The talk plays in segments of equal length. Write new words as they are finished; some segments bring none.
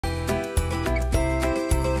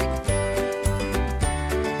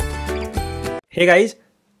Hey guys,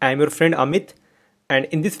 I am your friend Amit, and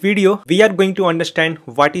in this video we are going to understand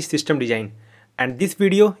what is system design. And this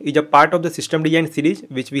video is a part of the system design series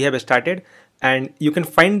which we have started, and you can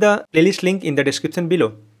find the playlist link in the description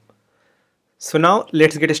below. So now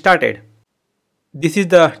let's get started. This is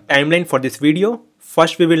the timeline for this video.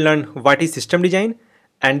 First we will learn what is system design,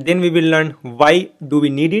 and then we will learn why do we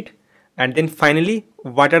need it, and then finally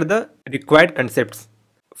what are the required concepts.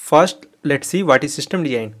 First let's see what is system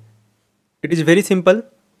design. It is very simple.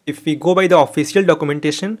 If we go by the official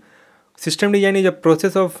documentation, system design is a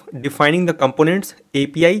process of defining the components,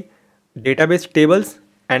 API, database tables,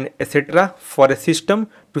 and etc. for a system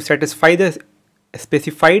to satisfy the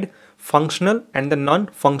specified functional and the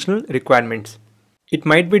non-functional requirements. It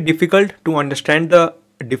might be difficult to understand the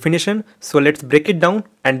definition, so let's break it down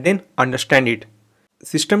and then understand it.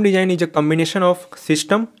 System design is a combination of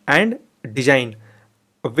system and design,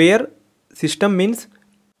 where system means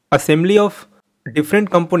assembly of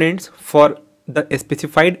different components for the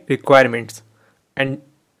specified requirements, and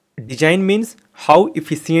design means how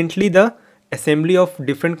efficiently the assembly of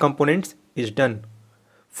different components is done.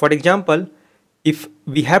 For example, if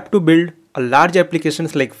we have to build a large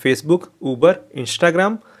applications like Facebook, Uber,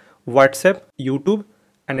 Instagram, WhatsApp, YouTube,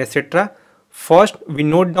 and etc., first we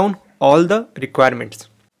note down all the requirements.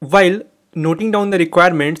 While noting down the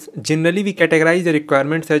requirements, generally we categorize the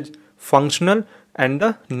requirements as functional and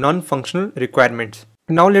the non-functional requirements.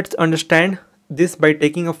 Now let's understand this by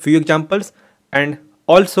taking a few examples, and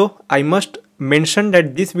also I must mention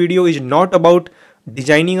that this video is not about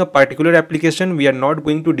designing a particular application. We are not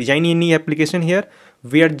going to design any application here.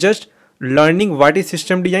 We are just learning what is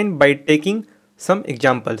system design by taking some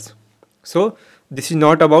examples. So this is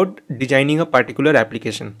not about designing a particular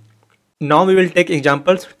application. Now we will take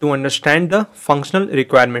examples to understand the functional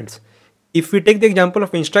requirements. If we take the example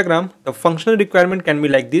of Instagram, the functional requirement can be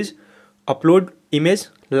like this: upload image,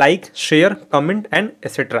 like, share, comment, and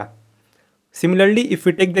etc. Similarly, if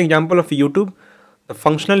we take the example of YouTube, the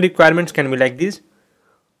functional requirements can be like this: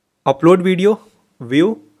 upload video,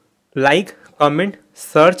 view, like, comment,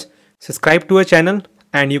 search, subscribe to a channel,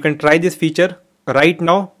 and you can try this feature right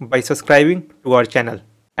now by subscribing to our channel,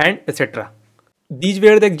 and etc. These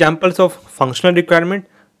were the examples of functional requirement,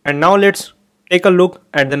 and now let's take a look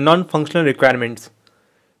at the non-functional requirements.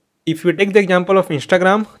 If we take the example of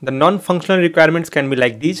Instagram, the non-functional requirements can be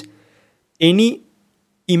like these: any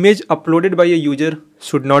image uploaded by a user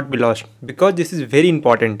should not be lost, because this is very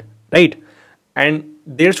important, right? And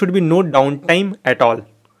there should be no downtime at all,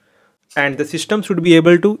 and the system should be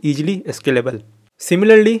able to easily scalable.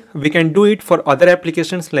 Similarly, we can do it for other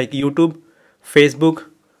applications like YouTube, Facebook,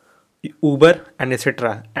 Uber, and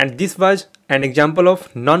etc. And this was an example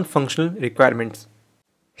of non-functional requirements.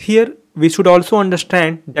 Here we should also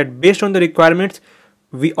understand that based on the requirements,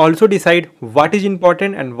 we also decide what is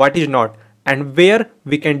important and what is not, and where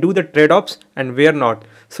we can do the trade-offs and where not.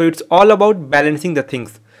 So it's all about balancing the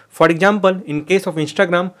things. For example, in case of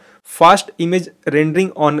Instagram, fast image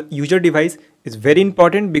rendering on user device is very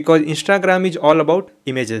important because Instagram is all about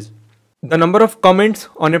images. The number of comments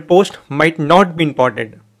on a post might not be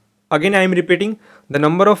important. Again, I am repeating, the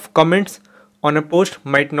number of comments on a post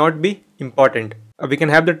might not be important. We can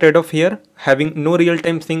have the trade-off here, having no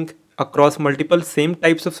real-time sync across multiple same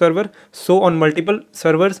types of server. So on multiple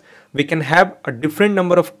servers, we can have a different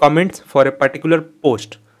number of comments for a particular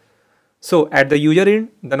post. So at the user end,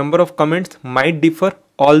 the number of comments might differ,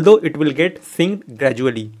 although it will get synced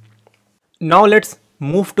gradually. Now let's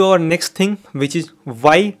move to our next thing, which is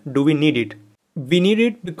why do we need it? We need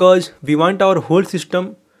it because we want our whole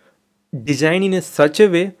system designed in such a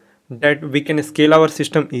way that we can scale our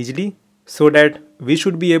system easily, so that we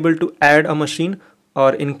should be able to add a machine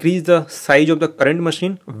or increase the size of the current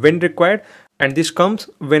machine when required, and this comes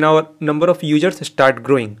when our number of users start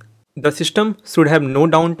growing. The system should have no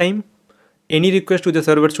downtime. Any request to the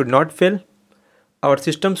server should not fail. Our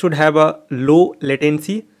system should have a low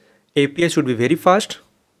latency. API should be very fast.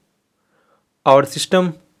 Our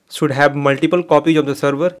system should have multiple copies of the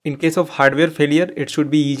server. In case of hardware failure, it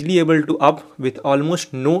should be easily able to up with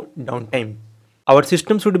almost no downtime. Our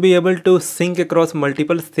system should be able to sync across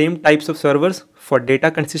multiple same types of servers for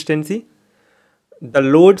data consistency. The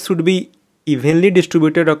load should be evenly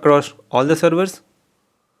distributed across all the servers.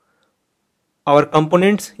 Our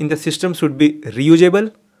components in the system should be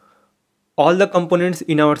reusable. All the components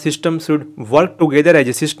in our system should work together as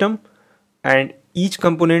a system, and each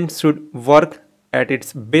component should work at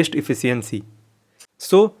its best efficiency.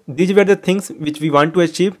 So these were the things which we want to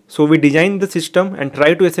achieve. So we design the system and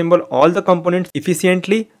try to assemble all the components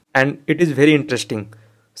efficiently, and it is very interesting.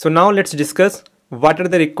 So now let's discuss what are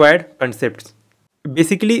the required concepts.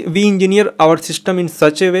 Basically, we engineer our system in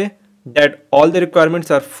such a way that all the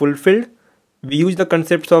requirements are fulfilled. We use the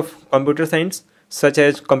concepts of computer science such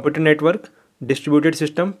as computer network, distributed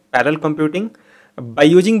system, parallel computing. By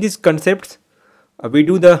using these concepts, we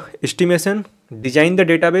do the estimation, design the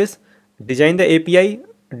database, design the API,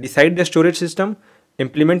 decide the storage system,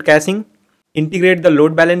 implement caching, integrate the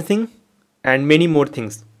load balancing, and many more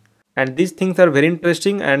things. And these things are very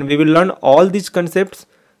interesting, and we will learn all these concepts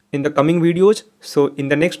in the coming videos. So in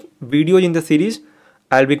the next video in the series,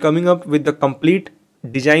 I'll be coming up with the complete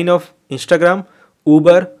design of Instagram,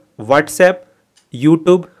 Uber, WhatsApp,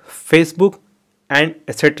 YouTube, Facebook, and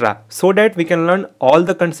etc. so that we can learn all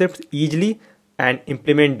the concepts easily and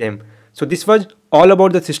implement them. So this was all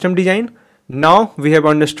about the system design. Now we have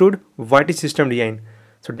understood what is system design.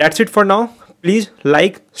 So that's it for now. Please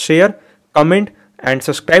like, share, comment, and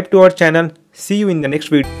subscribe to our channel. See you in the next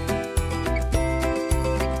video.